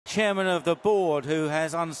chairman of the board, who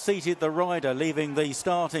has unseated the rider, leaving the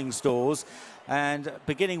starting stalls. And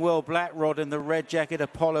beginning well, Black Rod in the red jacket,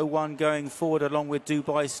 Apollo 1 going forward along with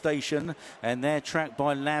Dubai Station. And they're tracked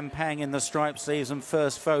by Lampang in the striped sleeves and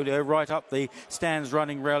First Folio. Right up the stands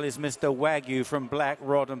running rail is Mr. Wagyu from Black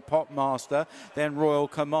Rod and Popmaster. Then Royal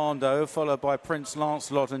Commando, followed by Prince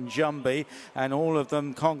Lancelot and Jumbie. And all of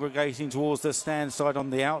them congregating towards the stand side on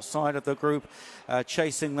the outside of the group.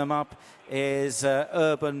 Chasing them up is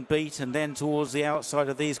Urban Beat, and then towards the outside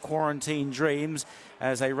of these Quarantine Dreams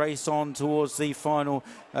as they race on towards the final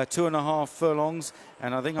 2.5 furlongs.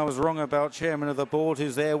 And I think I was wrong about chairman of the board,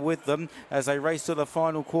 who's there with them as they race to the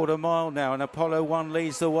final quarter mile now. And Apollo 1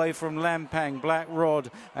 leads the way from Lampang, Black Rod,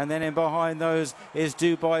 and then in behind those is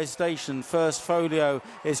Dubai Station. First Folio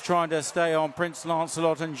is trying to stay on Prince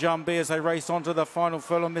Lancelot and Jumbie as they race on to the final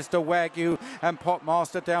furlong. Mr. Wagyu and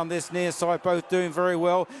Popmaster down this near side, both doing very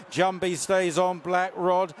well. Jumbie stays on Black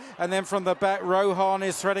Rod, and then from the back Rohaan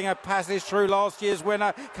is threading a passage through, last year's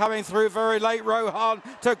winner coming through very late. Rohaan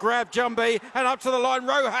to grab Jumbie, and up to the line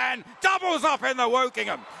Rohaan doubles up in the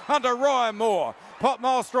Wokingham under Ryan Moore.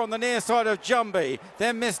 Popmaster on the near side of Jumbie,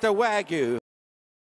 then Mr. Wagyu.